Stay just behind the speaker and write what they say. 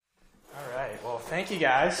Thank you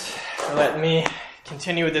guys for letting me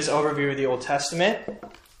continue with this overview of the Old Testament.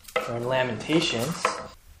 We're in Lamentations.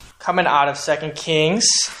 Coming out of 2 Kings,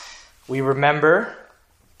 we remember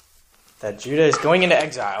that Judah is going into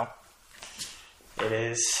exile. It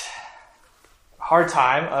is a hard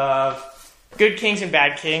time of good kings and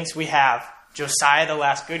bad kings. We have Josiah, the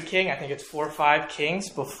last good king. I think it's 4 or 5 kings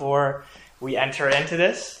before we enter into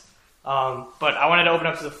this. But I wanted to open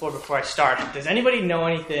up to the floor before I start. Does anybody know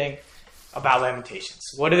anything about Lamentations?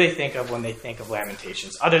 What do they think of when they think of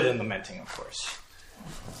Lamentations, other than lamenting, of course?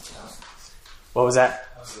 What was that?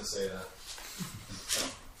 I was going to say that.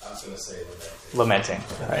 I was going to say lamenting.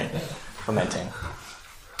 Right. Lamenting.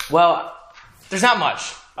 Well, there's not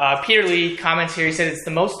much. Peter Lee comments here. He said it's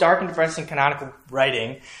the most dark and depressing canonical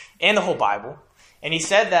writing in the whole Bible. And he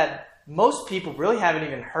said that most people really haven't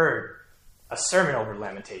even heard a sermon over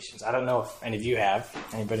Lamentations. I don't know if any of you have.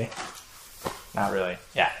 Anybody? Not really.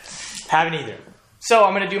 Yeah. Haven't either. So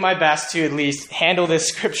I'm going to do my best to at least handle this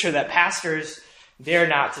scripture that pastors dare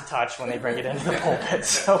not to touch when they bring it into the pulpit.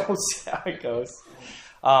 So we'll see how it goes.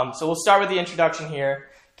 So we'll start with the introduction here.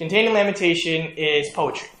 Containing Lamentation is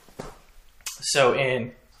poetry. So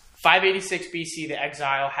in 586 BC, the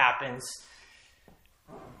exile happens.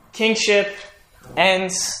 Kingship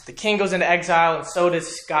ends. The king goes into exile, and so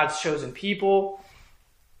does God's chosen people.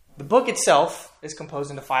 The book itself is composed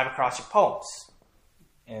into 5 acrostic poems.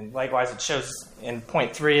 And likewise, it shows in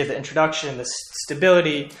point 3 of the introduction the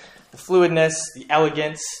stability, the fluidness, the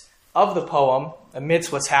elegance of the poem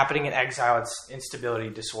amidst what's happening in exile. It's instability,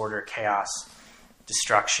 disorder, chaos,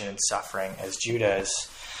 destruction, and suffering as Judah is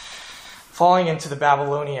falling into the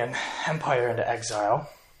Babylonian Empire into exile.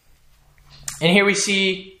 And here we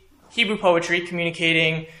see Hebrew poetry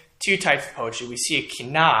communicating 2 types of poetry. We see a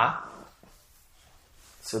kinah,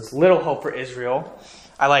 so it's little hope for Israel.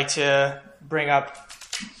 I like to bring up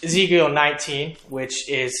Ezekiel 19, which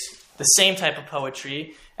is the same type of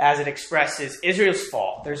poetry as it expresses Israel's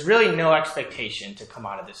fall. There's really no expectation to come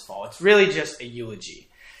out of this fall. It's really just a eulogy.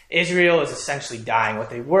 Israel is essentially dying.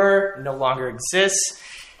 What they were no longer exists.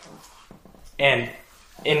 And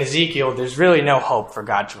in Ezekiel, there's really no hope for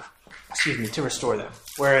God to restore them.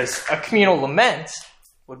 Whereas a communal lament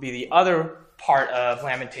would be the other part of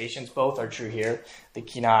Lamentations. Both are true here, the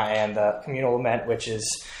kinah and the communal lament, which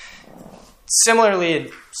is similarly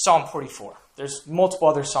in Psalm 44. There's multiple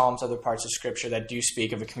other psalms, other parts of Scripture that do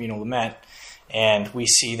speak of a communal lament, and we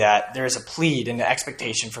see that there is a plead and an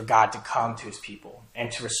expectation for God to come to his people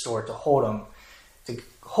and to restore, to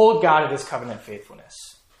hold God at his covenant faithfulness.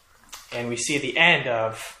 And we see at the end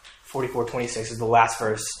of 44:26 is the last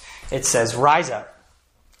verse. It says, "Rise up,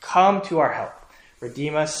 come to our help,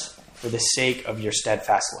 redeem us for the sake of your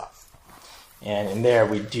steadfast love." And in there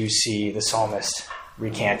we do see the psalmist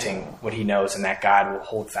recanting what he knows and that God will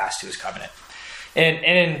hold fast to his covenant. And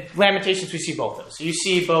in Lamentations we see both those. So you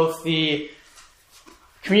see both the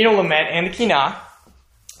communal lament and the kinah,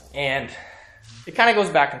 and it kind of goes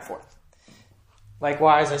back and forth.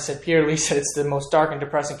 Likewise, I said, Peter Lee said it's the most dark and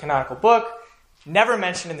depressing canonical book, never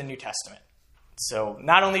mentioned in the New Testament. So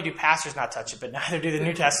not only do pastors not touch it, but neither do the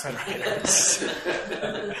New Testament writers.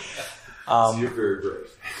 You're very brave.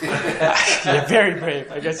 You're very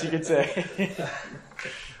brave, I guess you could say.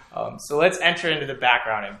 So let's enter into the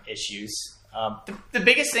background of issues. The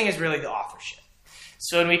biggest thing is really the authorship.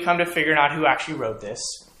 So when we come to figuring out who actually wrote this,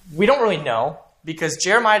 we don't really know because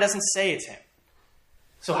Jeremiah doesn't say it's him.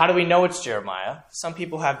 So how do we know it's Jeremiah? Some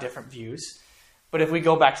people have different views. But if we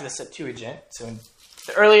go back to the Septuagint, so in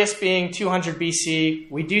the earliest being 200 BC,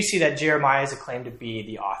 we do see that Jeremiah is acclaimed to be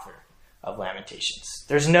the author of Lamentations.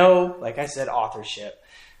 There's no, like I said, authorship.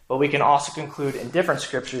 But we can also conclude in different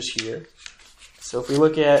scriptures here. So if we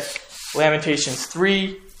look at Lamentations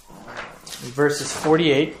 3, verses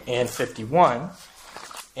 48 and 51,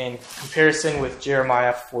 in comparison with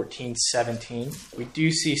Jeremiah 14:17, we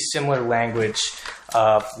do see similar language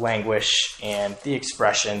of languish and the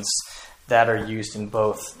expressions that are used in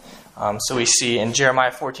both. So we see in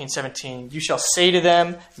Jeremiah 14:17, "You shall say to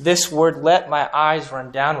them this word, let my eyes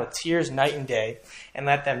run down with tears night and day, and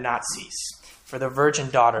let them not cease. For the virgin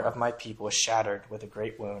daughter of my people is shattered with a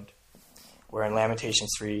great wound." Where in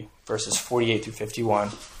Lamentations 3, verses 48 through 51,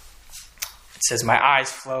 it says, "My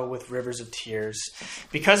eyes flow with rivers of tears.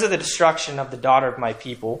 Because of the destruction of the daughter of my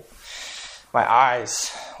people, my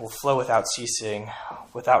eyes will flow without ceasing,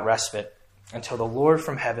 without respite, until the Lord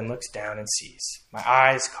from heaven looks down and sees. My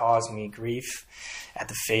eyes cause me grief at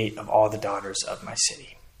the fate of all the daughters of my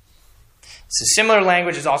city." So similar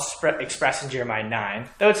language is also expressed in Jeremiah 9,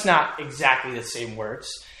 though it's not exactly the same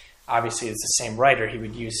words. Obviously, it's the same writer. He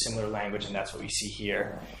would use similar language, and that's what we see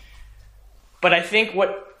here. But I think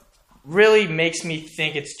what really makes me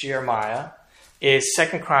think it's Jeremiah is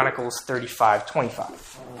 2 Chronicles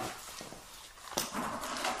 35:25.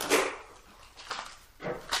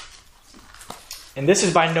 And this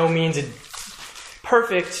is by no means a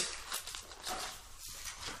perfect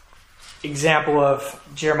example of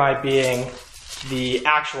Jeremiah being the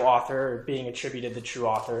actual author, or being attributed the true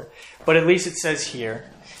author. But at least it says here,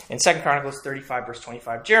 in 2 Chronicles 35, verse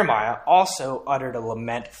 25, Jeremiah also uttered a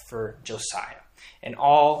lament for Josiah. And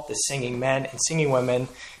all the singing men and singing women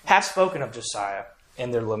have spoken of Josiah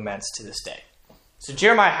in their laments to this day. So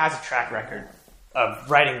Jeremiah has a track record of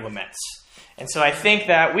writing laments. And so I think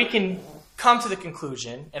that we can come to the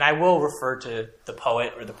conclusion, and I will refer to the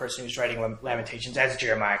poet or the person who's writing Lamentations as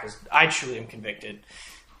Jeremiah, because I truly am convicted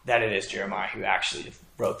that it is Jeremiah who actually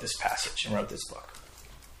wrote this passage and wrote this book.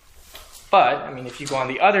 But, I mean, if you go on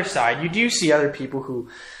the other side, you do see other people who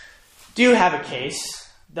do have a case,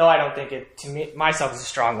 though I don't think it, to me, myself, is a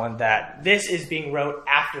strong one, that this is being wrote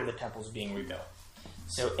after the temple's being rebuilt.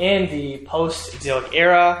 So in the post-exilic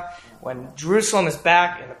era, when Jerusalem is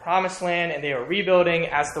back in the Promised Land and they are rebuilding,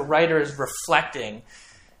 as the writer is reflecting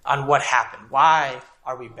on what happened. Why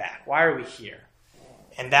are we back? Why are we here?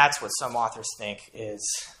 And that's what some authors think is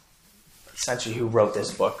essentially who wrote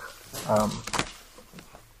this book.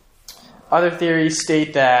 Other theories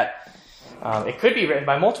state that it could be written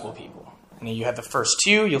by multiple people. I mean, you have the first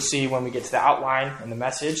two, you'll see when we get to the outline and the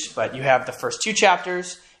message, but you have the first two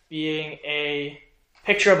chapters being a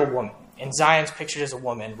picture of a woman. And Zion's pictured as a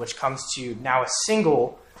woman, which comes to now a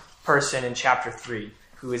single person in chapter 3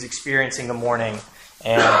 who is experiencing the mourning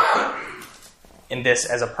and in this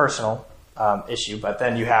as a personal issue. But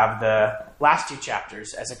then you have the last two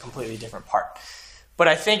chapters as a completely different part. But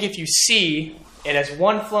I think if you see it as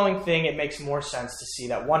one flowing thing, it makes more sense to see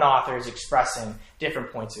that one author is expressing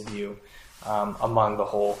different points of view among the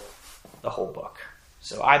whole book.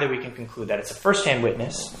 So either we can conclude that it's a first-hand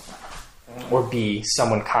witness, or B,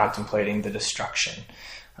 someone contemplating the destruction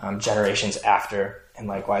generations after. And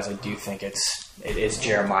likewise, I do think it is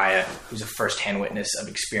Jeremiah who's a first-hand witness of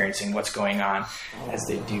experiencing what's going on as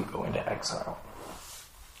they do go into exile.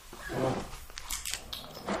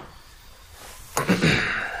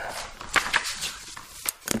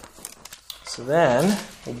 So then,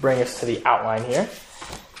 we'll bring us to the outline here.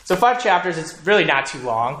 So 5 chapters, it's really not too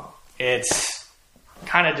long. It's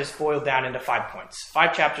kind of just boiled down into 5 points.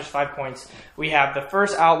 5 chapters, 5 points. We have the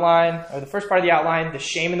first outline, or the first part of the outline, the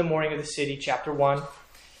shame and the mourning of the city, chapter 1.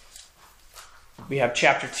 We have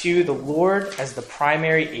chapter 2, the Lord as the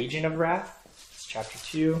primary agent of wrath. That's chapter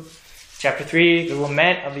 2. Chapter 3, the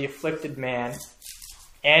lament of the afflicted man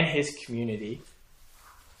and his community.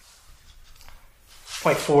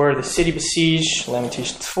 Point 4, the city besieged,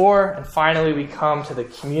 Lamentations 4. And finally, we come to the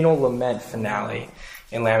communal lament finale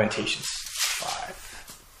in Lamentations 5.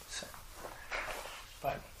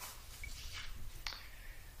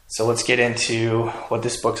 So let's get into what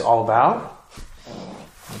this book's all about.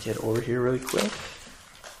 Let me get over here really quick.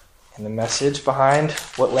 And the message behind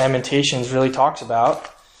what Lamentations really talks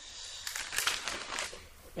about.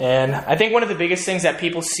 And I think one of the biggest things that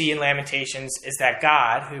people see in Lamentations is that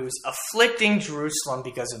God, who's afflicting Jerusalem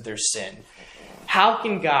because of their sin, how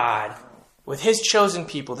can God, with his chosen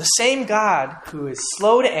people, the same God who is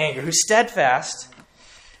slow to anger, who's steadfast,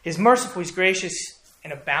 is merciful, he's gracious,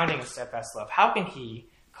 and abounding in steadfast love, how can he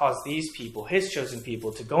cause these people, his chosen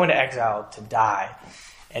people, to go into exile, to die,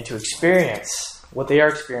 and to experience what they are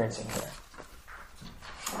experiencing here?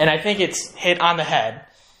 And I think it's hit on the head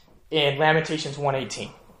in Lamentations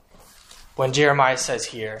 1:18, when Jeremiah says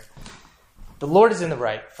here, "The Lord is in the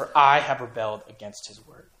right, for I have rebelled against his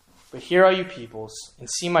word. But hear, all you peoples, and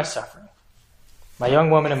see my suffering. My young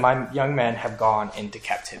women and my young men have gone into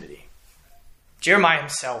captivity." Jeremiah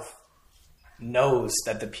himself knows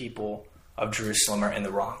that the people of Jerusalem are in the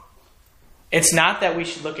wrong. It's not that we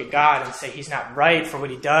should look at God and say he's not right for what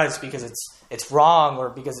he does because it's wrong, or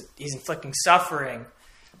because he's inflicting suffering,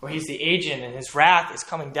 or he's the agent and his wrath is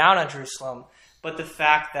coming down on Jerusalem, but the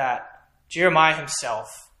fact that Jeremiah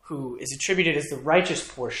himself, who is attributed as the righteous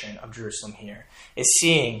portion of Jerusalem here, is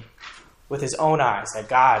seeing with his own eyes that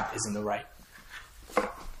God is in the right.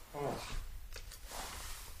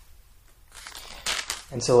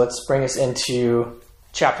 And so let's bring us into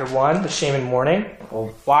chapter 1, the shame and mourning.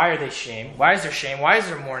 Well, why are they shamed? Why is there shame? Why is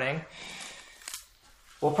there mourning?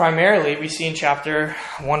 Well, primarily, we see in chapter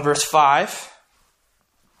 1, verse 5,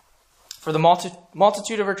 "For the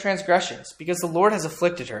multitude of her transgressions, because the Lord has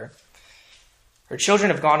afflicted her. Her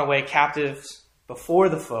children have gone away captives before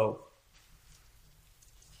the foe.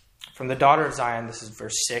 From the daughter of Zion, this is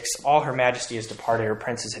verse 6, all her majesty is departed, her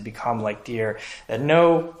princes had become like deer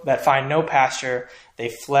that find no pasture. They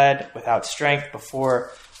fled without strength before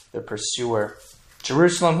their pursuer.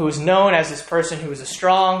 Jerusalem, who is known as this person who was a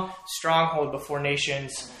stronghold before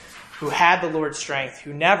nations, who had the Lord's strength,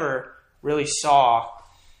 who never really saw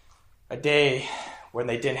a day when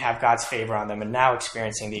they didn't have God's favor on them, and now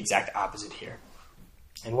experiencing the exact opposite here.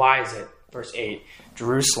 And why is it? Verse 8,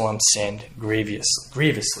 Jerusalem sinned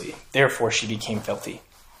grievously. Therefore she became filthy.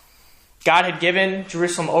 God had given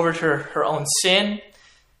Jerusalem over to her own sin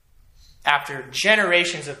after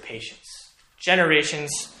generations of patience,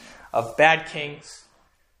 generations of bad kings,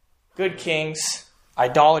 good kings,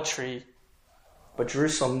 idolatry. But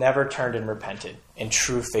Jerusalem never turned and repented in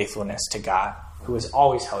true faithfulness to God, who has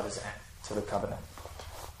always held his end to the covenant.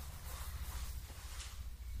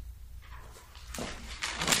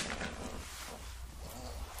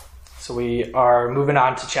 So we are moving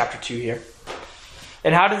on to chapter 2 here.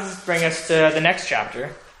 And how does this bring us to the next chapter?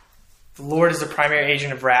 The Lord is the primary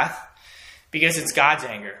agent of wrath because it's God's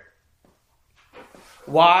anger.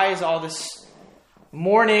 Why is all this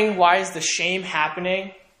mourning? Why is the shame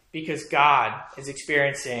happening? Because God is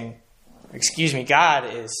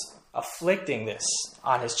God is afflicting this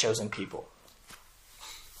on his chosen people.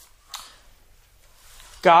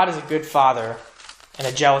 God is a good father and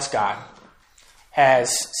a jealous God.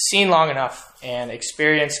 Has seen long enough and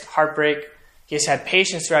experienced heartbreak. He has had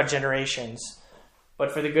patience throughout generations.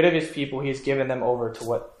 But for the good of his people, he has given them over to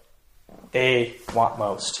what they want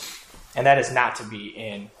most. And that is not to be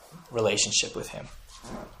in relationship with him.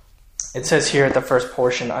 It says here at the first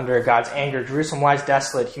portion, under God's anger, Jerusalem lies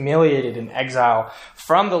desolate, humiliated in exile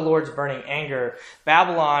from the Lord's burning anger.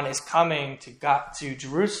 Babylon is coming to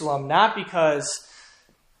Jerusalem not because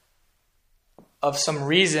of some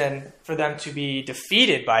reason for them to be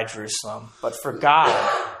defeated by Jerusalem, but for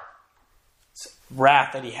God's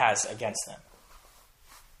wrath that he has against them.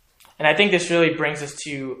 And I think this really brings us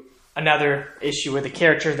to another issue with the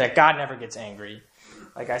character that God never gets angry,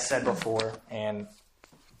 like I said before, and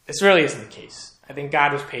this really isn't the case. I think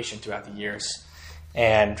God was patient throughout the years,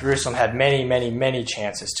 and Jerusalem had many, many, many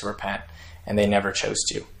chances to repent, and they never chose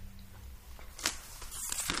to.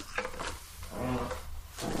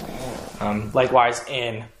 Likewise,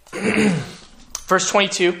 in verse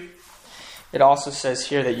 22, it also says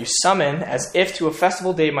here that you summon, as if to a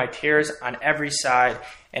festival day, my tears on every side,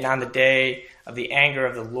 and on the day of the anger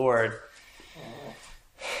of the Lord.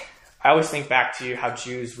 I always think back to how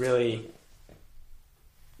Jews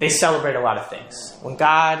they celebrate a lot of things. When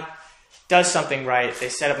God does something right, they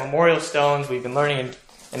set up memorial stones. We've been learning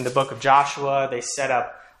in the book of Joshua. They set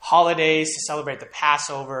up holidays to celebrate the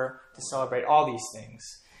Passover, to celebrate all these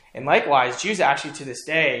things. And likewise, Jews actually to this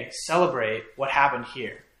day celebrate what happened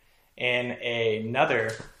here in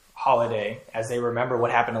another holiday, as they remember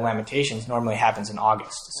what happened in Lamentations. Normally happens in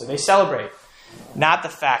August. So they celebrate not the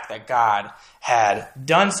fact that God had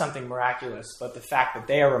done something miraculous, but the fact that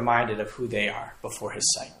they are reminded of who they are before his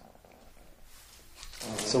sight.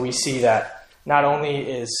 So we see that not only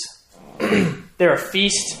is there a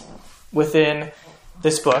feast within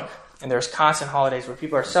this book, and there's constant holidays where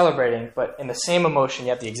people are celebrating, but in the same emotion,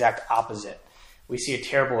 yet the exact opposite. We see a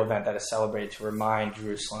terrible event that is celebrated to remind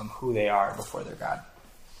Jerusalem who they are before their God.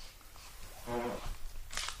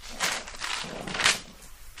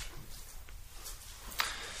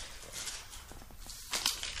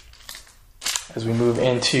 As we move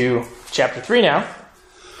into chapter 3 now,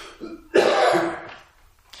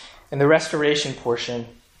 in the restoration portion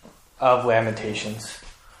of Lamentations.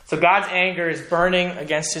 So God's anger is burning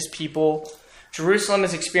against his people. Jerusalem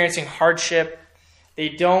is experiencing hardship. They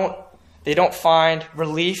don't find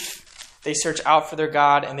relief. They search out for their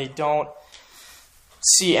God, and they don't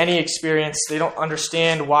see any experience. They don't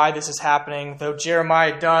understand why this is happening. Though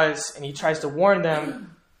Jeremiah does, and he tries to warn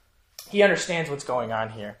them, he understands what's going on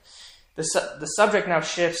here. The subject now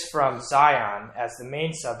shifts from Zion as the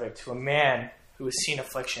main subject to a man who has seen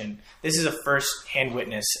affliction. This is a first-hand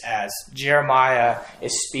witness as Jeremiah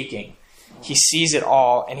is speaking. He sees it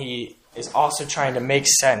all, and he is also trying to make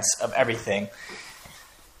sense of everything.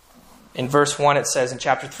 In verse 1 it says in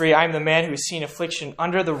chapter 3, I am the man who has seen affliction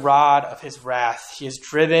under the rod of his wrath. He has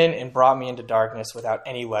driven and brought me into darkness without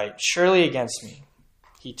any light. Surely against me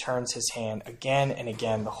he turns his hand again and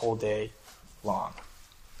again the whole day long.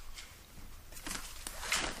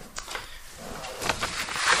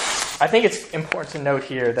 I think it's important to note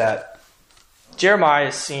here that Jeremiah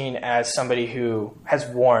is seen as somebody who has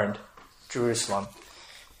warned Jerusalem.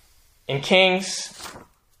 In Kings,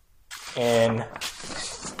 in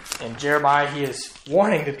Jeremiah, he is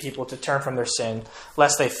warning the people to turn from their sin,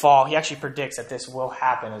 lest they fall. He actually predicts that this will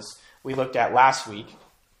happen as we looked at last week.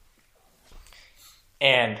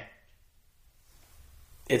 And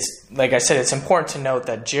it's, like I said, it's important to note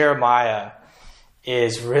that Jeremiah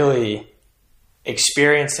is really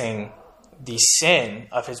experiencing the sin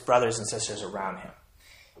of his brothers and sisters around him.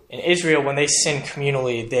 In Israel, when they sin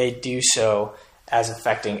communally, they do so as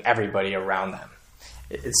affecting everybody around them.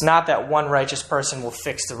 It's not that one righteous person will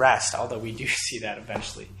fix the rest, although we do see that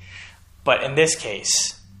eventually. But in this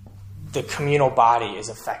case, the communal body is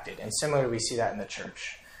affected. And similarly, we see that in the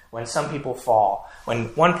church. When some people fall, when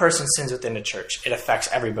one person sins within the church, it affects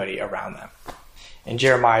everybody around them. And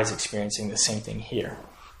Jeremiah is experiencing the same thing here.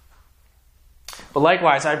 But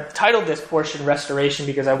likewise, I've titled this portion Restoration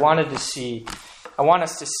because I want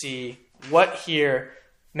us to see what here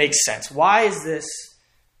makes sense. Why is this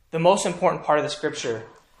the most important part of the scripture?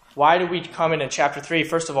 Why do we come into chapter 3?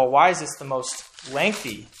 First of all, why is this the most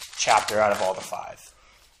lengthy chapter out of all the 5?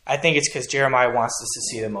 I think it's because Jeremiah wants us to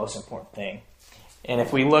see the most important thing. And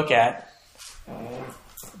if we look at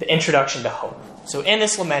the introduction to hope. So in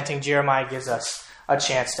this lamenting, Jeremiah gives us a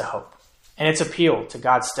chance to hope. And it's appeal to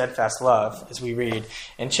God's steadfast love, as we read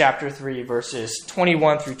in chapter 3, verses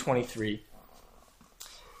 21 through 23.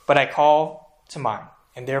 But I call to mind,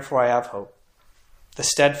 and therefore I have hope. The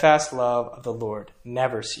steadfast love of the Lord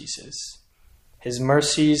never ceases. His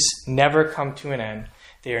mercies never come to an end.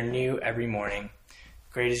 They are new every morning.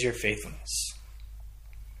 Great is your faithfulness.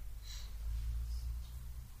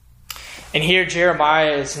 And here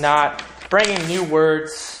Jeremiah is not bringing new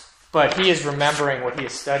words, but he is remembering what he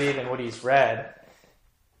has studied and what he's read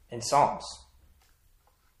in Psalms.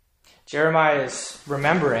 Jeremiah is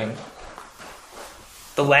remembering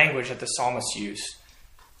the language that the psalmists use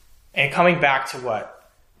and coming back to what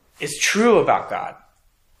is true about God.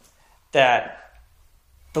 That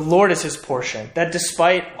the Lord is his portion. That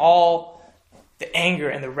despite all the anger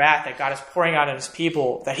and the wrath that God is pouring out on his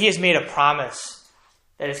people, that he has made a promise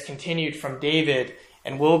that is continued from David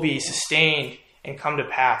and will be sustained and come to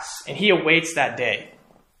pass. And he awaits that day.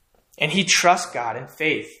 And he trusts God in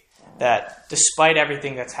faith that despite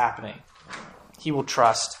everything that's happening, he will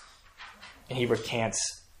trust and he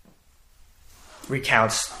recounts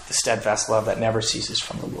the steadfast love that never ceases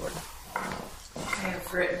from the Lord. I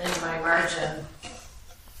have written in my margin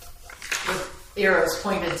with arrows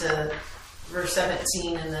pointed to verse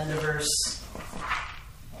 17 and then to verse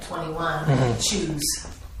 21, choose.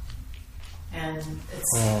 And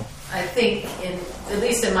it's, I think, at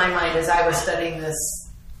least in my mind, as I was studying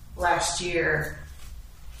this last year,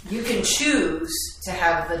 you can choose to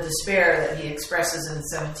have the despair that he expresses in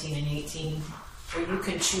 17 and 18, or you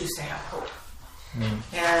can choose to have hope.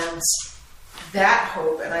 And that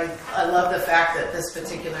hope, and I love the fact that this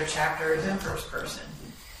particular chapter is in first person,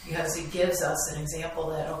 because it gives us an example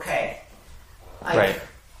that, okay, I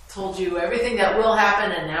told you everything that will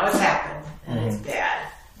happen, and now it's happened, and it's bad,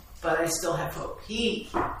 but I still have hope. He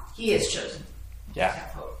has chosen to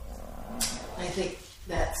have hope. I think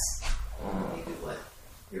that's maybe what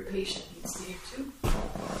your patient needs to hear too. You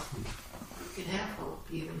can have hope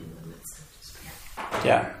even in the midst of despair.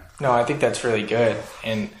 Yeah. No, I think that's really good.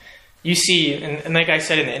 And you see, and like I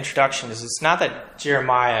said in the introduction, is it's not that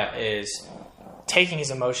Jeremiah is taking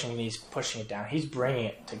his emotion and he's pushing it down. He's bringing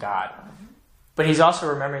it to God. But he's also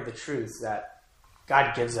remembering the truth that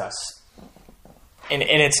God gives us. And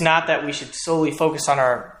it's not that we should solely focus on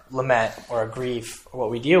our lament or our grief or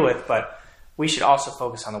what we deal with, but we should also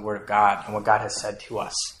focus on the Word of God and what God has said to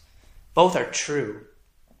us. Both are true,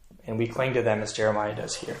 and we cling to them as Jeremiah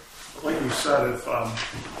does here. Like you said, if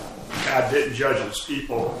God didn't judge his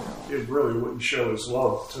people, it really wouldn't show his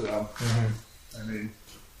love to them. I mean,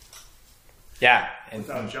 yeah, and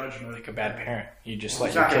without judgment, like a bad parent, you just let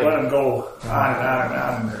he's your not kid going to let them go on and on and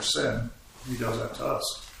on in their sin. He does that to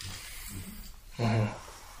us.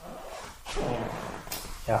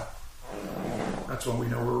 Yeah, that's when we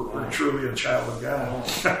know we're truly a child of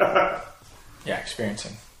God. Yeah,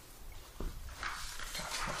 experiencing.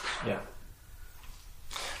 Yeah.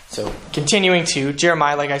 So, continuing to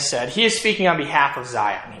Jeremiah, like I said, he is speaking on behalf of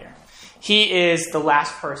Zion here. He is the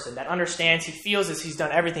last person that understands. He feels as he's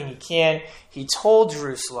done everything he can. He told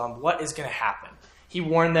Jerusalem what is going to happen. He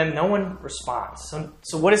warned them. No one responds.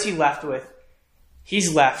 So what is he left with?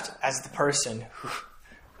 He's left as the person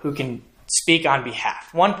who can speak on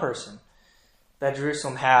behalf. One person that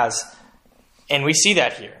Jerusalem has. And we see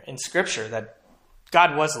that here in Scripture, that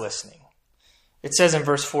God was listening. It says in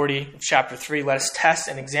verse 40 of chapter 3, let us test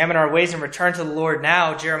and examine our ways and return to the Lord.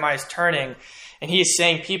 Now Jeremiah is turning, and he is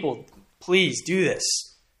saying, people, please do this.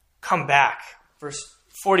 Come back. Verse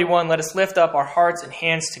 41, let us lift up our hearts and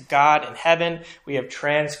hands to God in heaven. We have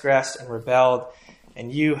transgressed and rebelled,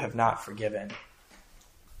 and you have not forgiven.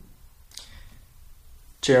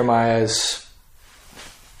 Jeremiah is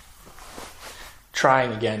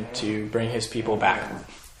trying again to bring his people back.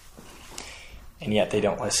 And yet they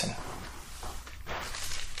don't listen.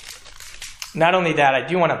 Not only that, I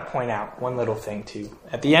do want to point out one little thing too.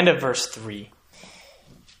 At the end of verse 3,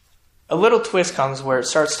 a little twist comes where it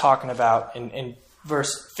starts talking about, in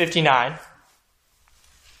verse 59,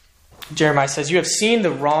 Jeremiah says, "You have seen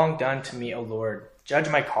the wrong done to me, O Lord. Judge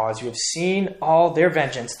my cause. You have seen all their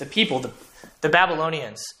vengeance." The people, the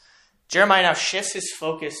Babylonians. Jeremiah now shifts his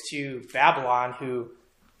focus to Babylon, who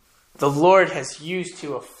the Lord has used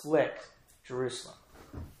to afflict Jerusalem.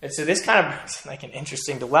 And so this kind of brings like an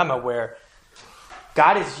interesting dilemma where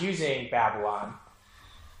God is using Babylon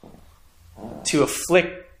to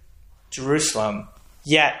afflict Jerusalem,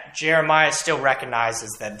 yet Jeremiah still recognizes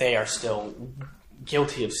that they are still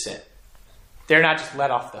guilty of sin. They're not just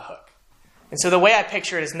let off the hook. And so the way I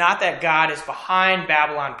picture it is not that God is behind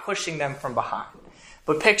Babylon pushing them from behind,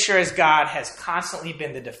 but picture as God has constantly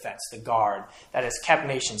been the defense, the guard that has kept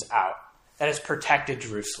nations out, that has protected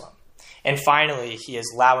Jerusalem. And finally, he is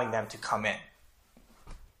allowing them to come in.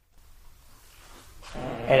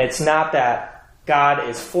 And it's not that God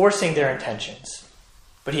is forcing their intentions,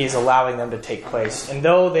 but he is allowing them to take place. And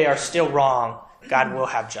though they are still wrong, God will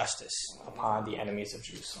have justice upon the enemies of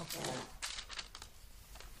Jerusalem.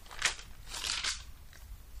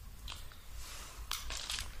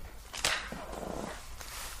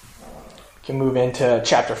 We can move into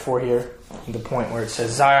chapter 4 here, the point where it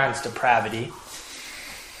says Zion's depravity.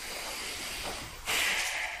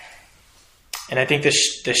 And I think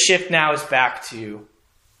the shift now is back to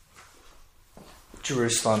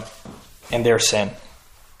Jerusalem and their sin.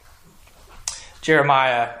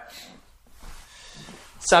 Jeremiah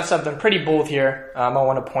said something pretty bold here. I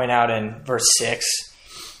want to point out in verse 6.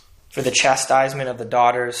 "For the chastisement of the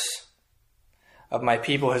daughters of my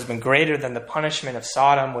people has been greater than the punishment of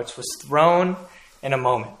Sodom, which was thrown in a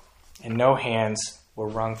moment, and no hands were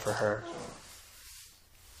wrung for her."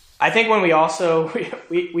 I think when we also,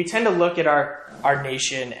 we tend to look at our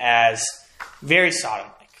nation as very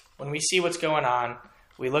Sodom-like. When we see what's going on,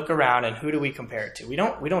 we look around and who do we compare it to? We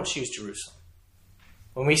don't choose Jerusalem.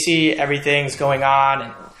 When we see everything's going on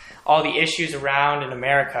and all the issues around in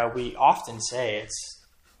America, we often say it's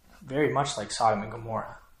very much like Sodom and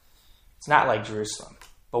Gomorrah. It's not like Jerusalem.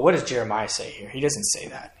 But what does Jeremiah say here? He doesn't say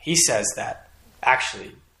that. He says that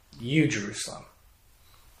actually you, Jerusalem,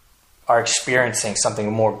 are experiencing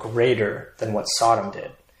something more greater than what Sodom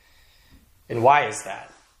did. And why is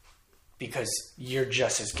that? Because you're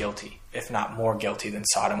just as guilty, if not more guilty than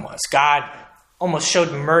Sodom was. God almost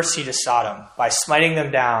showed mercy to Sodom by smiting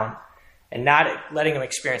them down and not letting them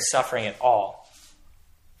experience suffering at all.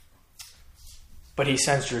 But he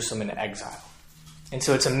sends Jerusalem into exile. And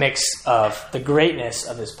so it's a mix of the greatness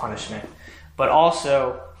of his punishment, but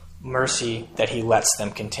also mercy that he lets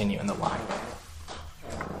them continue in the line.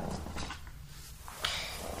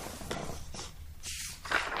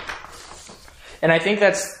 And I think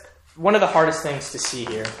that's one of the hardest things to see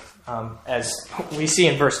here, as we see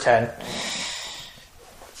in verse 10.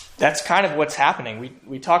 That's kind of what's happening.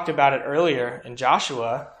 We talked about it earlier in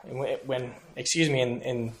Joshua,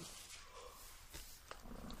 in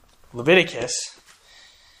Leviticus.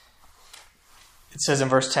 It says in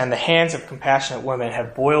verse 10, "The hands of compassionate women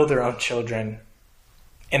have boiled their own children,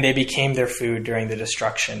 and they became their food during the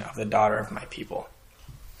destruction of the daughter of my people."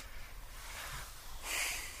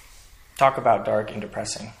 Talk about dark and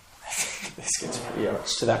depressing. This gets pretty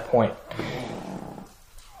much to that point.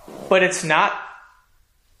 But it's not...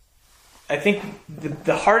 I think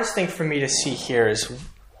the hardest thing for me to see here is,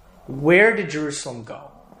 where did Jerusalem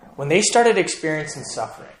go? When they started experiencing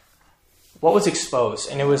suffering, what was exposed?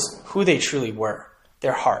 And it was who they truly were,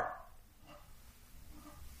 their heart.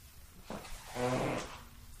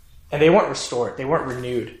 And they weren't restored. They weren't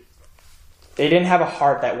renewed. They didn't have a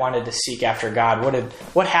heart that wanted to seek after God.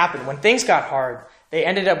 What happened? When things got hard, they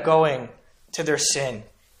ended up going to their sin.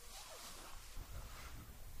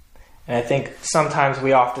 And I think sometimes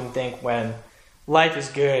we often think when life is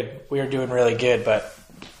good, we are doing really good. But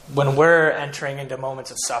when we're entering into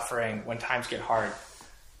moments of suffering, when times get hard,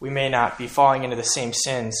 we may not be falling into the same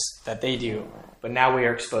sins that they do. But now we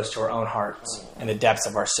are exposed to our own hearts and the depths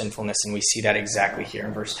of our sinfulness. And we see that exactly here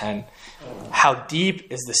in verse 10. How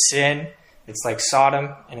deep is the sin? It's like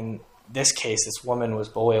Sodom. And in this case, this woman was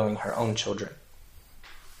boiling her own children.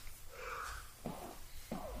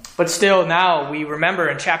 But still, now we remember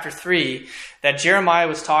in chapter 3 that Jeremiah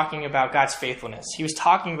was talking about God's faithfulness. He was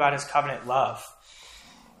talking about his covenant love.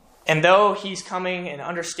 And though he's coming and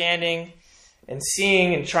understanding and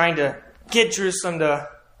seeing and trying to get Jerusalem to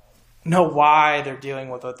know why they're dealing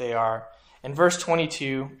with what they are, In verse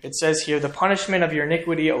 22, it says here, "The punishment of your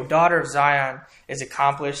iniquity, O daughter of Zion, is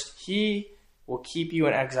accomplished. He will keep you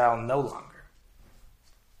in exile no longer."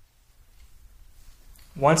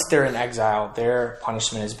 Once they're in exile, their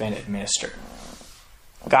punishment has been administered.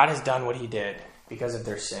 God has done what he did because of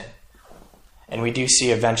their sin. And we do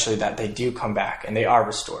see eventually that they do come back and they are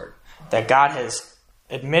restored. That God has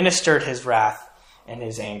administered his wrath and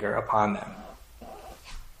his anger upon them.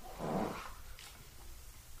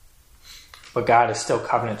 But God is still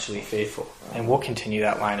covenantally faithful, and we'll continue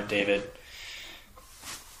that line of David.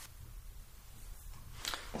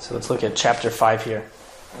 So let's look at chapter 5 here.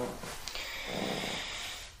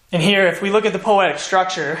 And here, if we look at the poetic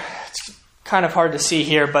structure, it's kind of hard to see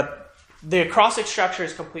here, but the acrostic structure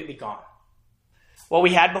is completely gone. What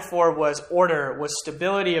we had before was order, was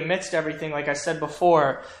stability amidst everything, like I said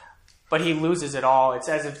before, but he loses it all. It's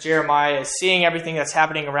as if Jeremiah is seeing everything that's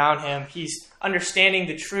happening around him. He's understanding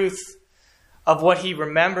the truth of what he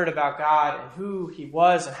remembered about God and who he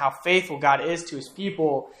was and how faithful God is to his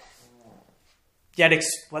people. Yet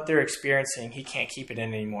what they're experiencing, he can't keep it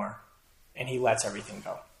in anymore, and he lets everything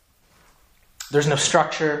go. There's no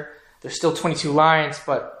structure. There's still 22 lines,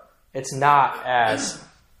 but it's not as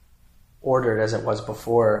ordered as it was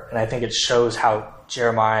before. And I think it shows how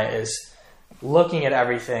Jeremiah is looking at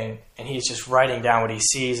everything, and he's just writing down what he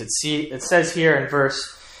sees. It says here in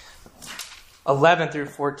verse 11 through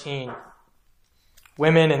 14,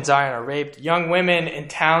 "Women in Zion are raped, young women in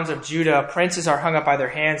towns of Judah, princes are hung up by their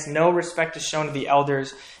hands, no respect is shown to the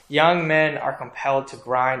elders, young men are compelled to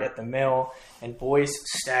grind at the mill, and boys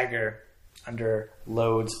stagger under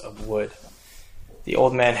loads of wood. The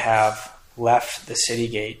old men have left the city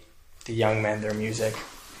gate, the young men their music."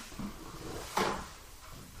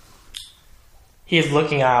 He is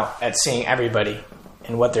looking out at seeing everybody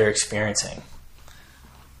and what they're experiencing.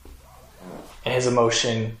 And his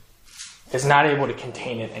emotion is not able to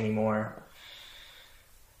contain it anymore.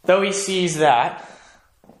 Though he sees that,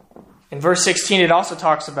 in verse 16 it also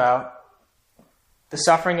talks about the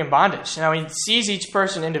suffering and bondage. Now he sees each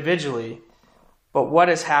person individually, but what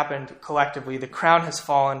has happened collectively? The crown has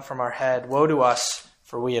fallen from our head. Woe to us,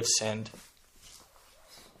 for we have sinned.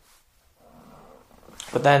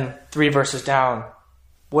 But then 3 verses down,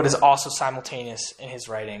 what is also simultaneous in his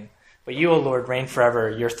writing? "But you, O Lord, reign forever.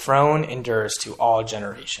 Your throne endures to all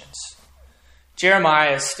generations."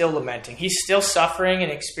 Jeremiah is still lamenting. He's still suffering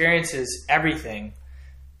and experiences everything.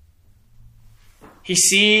 He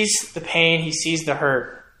sees the pain. He sees the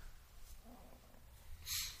hurt.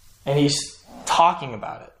 And he's talking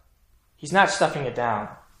about it. He's not stuffing it down.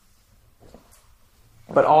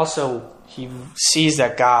 But also, he sees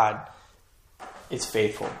that God is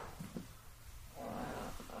faithful.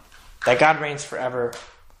 That God reigns forever.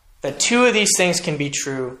 That 2 of these things can be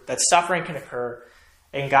true. That suffering can occur.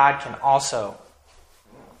 And God can also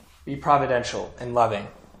be providential and loving.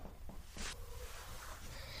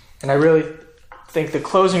 And I really think the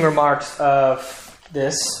closing remarks of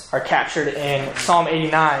this are captured in Psalm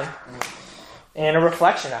 89 and a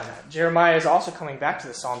reflection on that. Jeremiah is also coming back to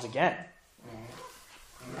the Psalms again.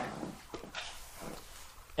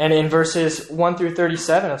 And in verses 1 through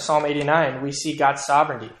 37 of Psalm 89, we see God's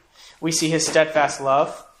sovereignty. We see his steadfast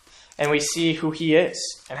love, and we see who he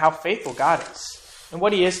is and how faithful God is and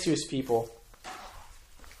what he is to his people.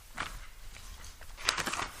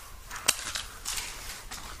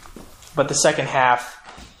 But the second half,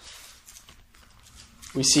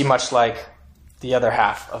 we see much like the other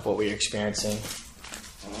half of what we're experiencing,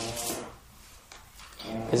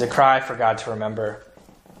 is a cry for God to remember,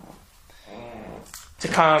 to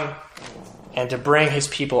come and to bring his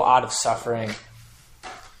people out of suffering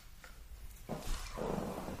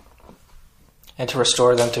and to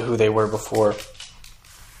restore them to who they were before.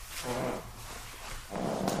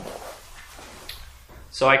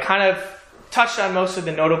 So I kind of touched on most of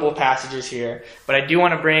the notable passages here, but I do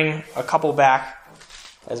want to bring a couple back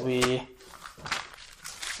as we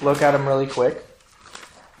look at them really quick.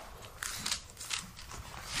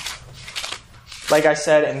 Like I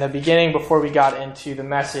said in the beginning, before we got into the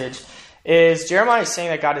message, is Jeremiah saying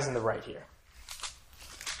that God is in the right here.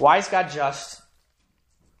 Why is God just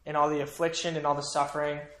in all the affliction and all the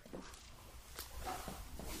suffering?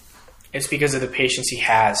 It's because of the patience he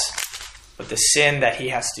has with the sin that he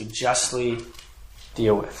has to justly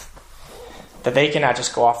deal with. That they cannot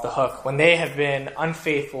just go off the hook when they have been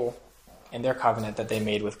unfaithful in their covenant that they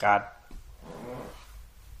made with God.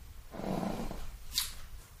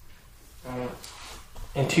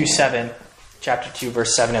 In 2:7, chapter 2,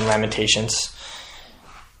 verse 7 in Lamentations,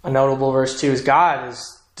 a notable verse too is God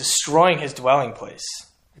is destroying his dwelling place.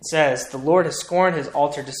 It says, "The Lord has scorned his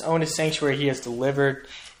altar, disowned his sanctuary. He has delivered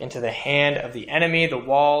into the hand of the enemy, the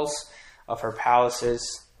walls of her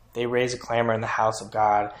palaces. They raise a clamor in the house of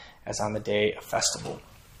God as on the day of festival.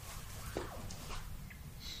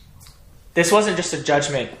 This wasn't just a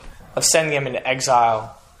judgment of sending them into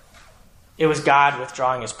exile. It was God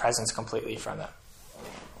withdrawing his presence completely from them.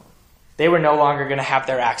 They were no longer going to have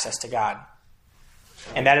their access to God.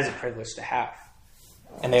 And that is a privilege to have.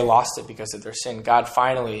 And they lost it because of their sin. God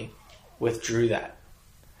finally withdrew that.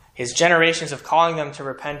 His generations of calling them to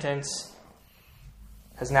repentance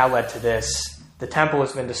has now led to this. The temple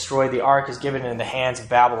has been destroyed. The ark is given into the hands of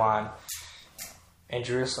Babylon. And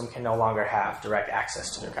Jerusalem can no longer have direct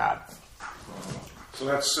access to their God. So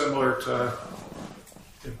that's similar to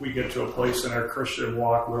if we get to a place in our Christian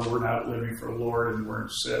walk where we're not living for the Lord and we're in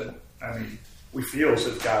sin. I mean, we feel as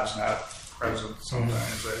if God's not present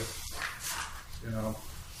sometimes.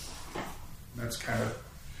 That's kind of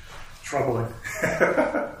troubling.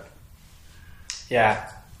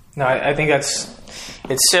 Yeah. No, I think it's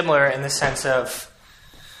similar in the sense of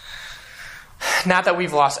not that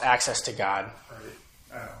we've lost access to God,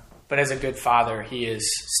 but as a good father, he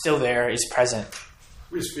is still there, he's present.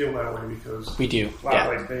 We just feel that way because we do. A lot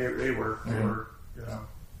like they were,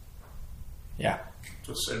 Yeah. That's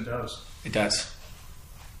what sin does. It does.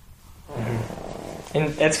 Mm-hmm.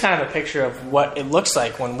 And it's kind of a picture of what it looks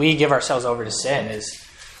like when we give ourselves over to sin. Is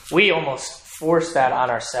we almost force that on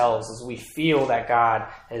ourselves as we feel that God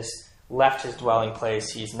has left his dwelling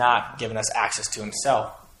place. He's not given us access to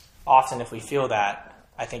himself. Often if we feel that,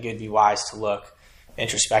 I think it would be wise to look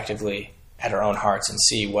introspectively at our own hearts and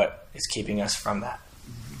see what is keeping us from that.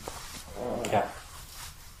 Yeah.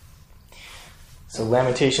 So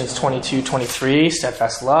Lamentations 22:23,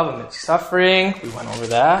 steadfast love amidst suffering. We went over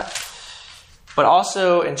that. But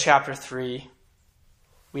also in chapter 3,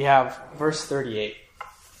 we have verse 38.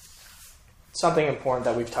 Something important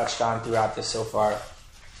that we've touched on throughout this so far.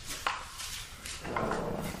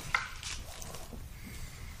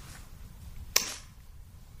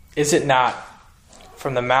 Is it not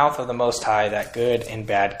from the mouth of the Most High that good and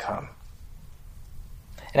bad come?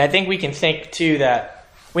 And I think we can think, too, that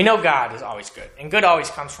we know God is always good, and good always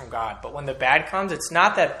comes from God. But when the bad comes, it's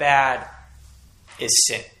not that bad is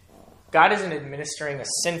sin. God isn't administering a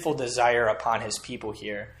sinful desire upon his people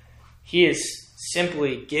here. He is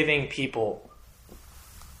simply giving people,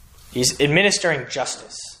 he's administering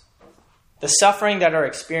justice. The suffering that are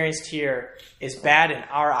experienced here is bad in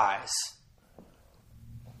our eyes.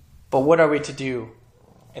 But what are we to do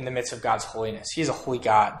in the midst of God's holiness? He is a holy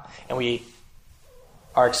God, and we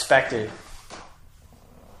are expected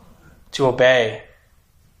to obey.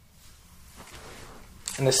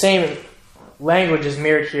 And the same language is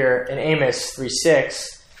mirrored here in Amos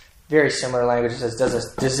 3:6. Very similar language. It says, does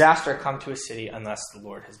a disaster come to a city unless the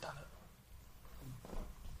Lord has done it?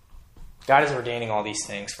 God is ordaining all these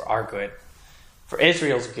things for our good, for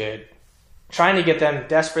Israel's good, trying to get them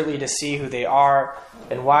desperately to see who they are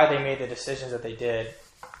and why they made the decisions that they did,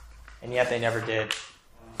 and yet they never did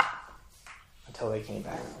until they came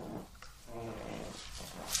back.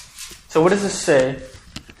 So what does this say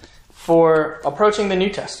for approaching the New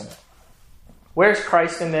Testament? Where's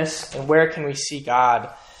Christ in this, and where can we see God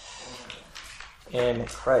in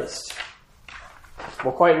Christ?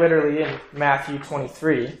 Well, quite literally in Matthew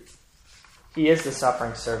 23, he is the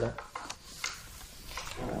suffering servant.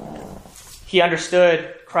 He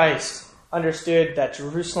understood, Christ understood that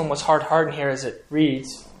Jerusalem was hard-hardened here, as it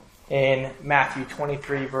reads in Matthew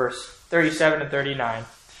 23, verse 37 and 39.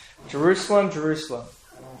 Jerusalem, Jerusalem,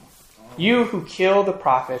 you who kill the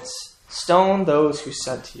prophets, stone those who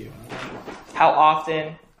sent to you. How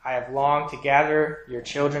often I have longed to gather your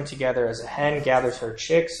children together as a hen gathers her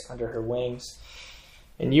chicks under her wings,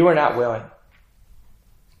 and you are not willing.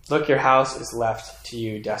 Look, your house is left to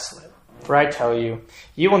you desolate. For I tell you,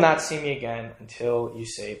 you will not see me again until you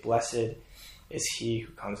say, blessed is he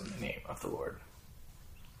who comes in the name of the Lord.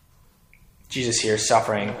 Jesus here is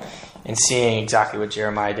suffering and seeing exactly what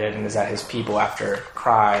Jeremiah did, and is that his people, after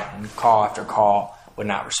cry and call after call, would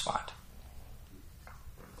not respond.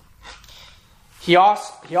 He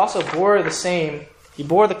also bore the same. He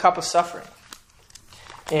bore the cup of suffering.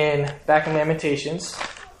 Back in Lamentations,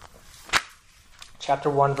 chapter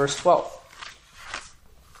 1, verse 12.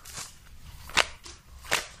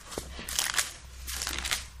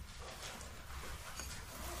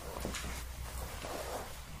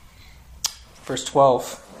 Verse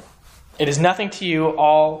 12. It is nothing to you,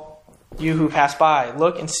 all you who pass by.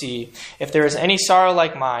 Look and see if there is any sorrow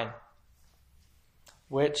like mine,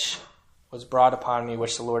 which was brought upon me,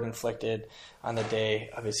 which the Lord inflicted on the day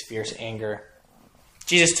of his fierce anger.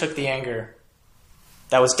 Jesus took the anger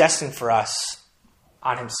that was destined for us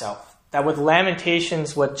on himself. That with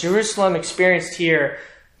Lamentations, what Jerusalem experienced here,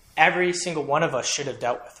 every single one of us should have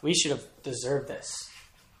dealt with. We should have deserved this.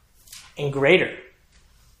 And greater.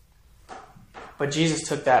 But Jesus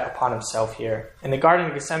took that upon himself here. In the Garden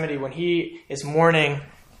of Gethsemane, when he is mourning,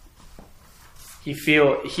 he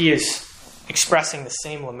is expressing the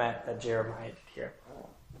same lament that Jeremiah did here.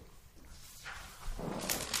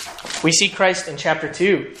 We see Christ in chapter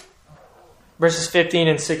 2, verses 15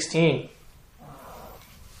 and 16.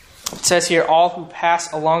 It says here, all who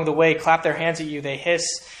pass along the way clap their hands at you. They hiss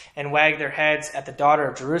and wag their heads at the daughter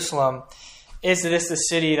of Jerusalem. Is this the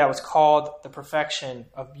city that was called the perfection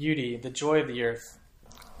of beauty, the joy of the earth?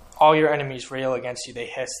 All your enemies rail against you. They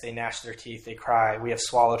hiss, they gnash their teeth, they cry, we have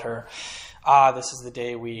swallowed her. Ah, this is the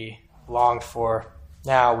day we longed for.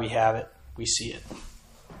 Now we have it. We see it.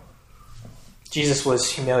 Jesus was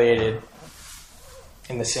humiliated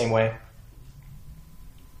in the same way.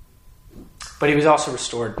 But he was also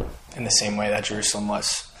restored in the same way that Jerusalem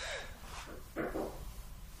was.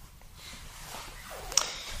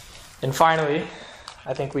 And finally,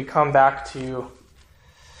 I think we come back to,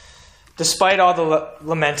 despite all the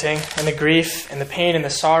lamenting and the grief and the pain and the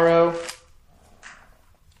sorrow,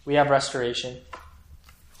 we have restoration.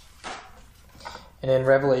 And in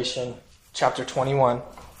Revelation chapter 21,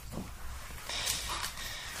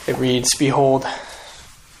 it reads, behold,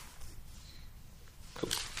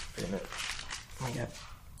 wait a minute. Oh my God.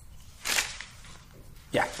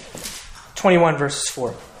 Yeah. 21 verses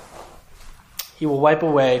 4. He will wipe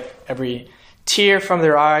away every tear from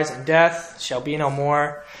their eyes, and death shall be no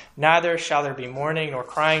more. Neither shall there be mourning, nor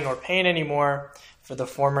crying, nor pain anymore, for the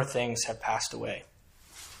former things have passed away.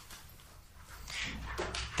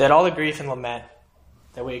 That all the grief and lament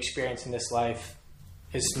that we experience in this life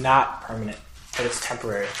is not permanent, but it's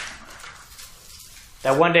temporary.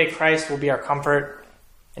 That one day Christ will be our comfort,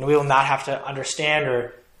 and we will not have to understand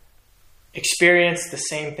or experience the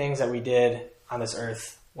same things that we did on this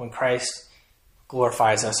earth when Christ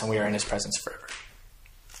glorifies us and we are in his presence forever.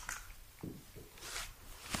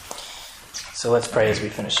 So let's pray as we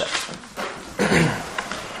finish up.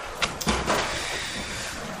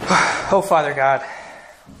 Oh, Father God,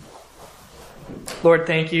 Lord,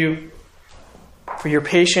 thank you for your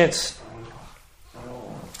patience.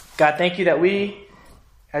 God, thank you that we,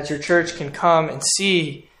 as your church, can come and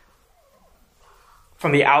see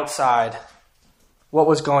from the outside what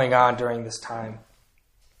was going on during this time.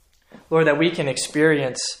 Lord, that we can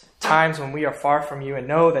experience times when we are far from you and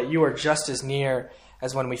know that you are just as near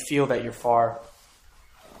as when we feel that you're far.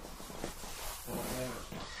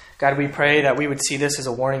 God, we pray that we would see this as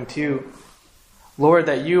a warning too. Lord,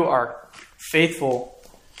 that you are faithful,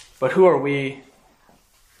 but who are we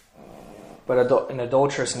but an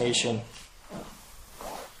adulterous nation?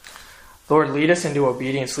 Lord, lead us into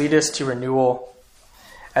obedience. Lead us to renewal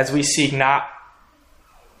as we seek not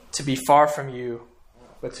to be far from you,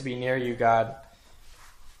 but to be near you, God.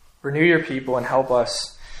 Renew your people and help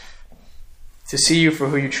us to see you for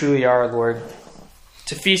who you truly are, Lord.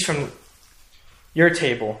 To feast from your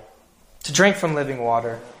table, to drink from living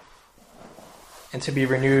water, and to be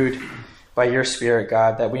renewed by your Spirit,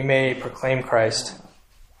 God, that we may proclaim Christ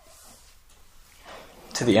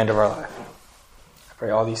to the end of our life. I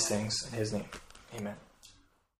pray all these things in his name. Amen.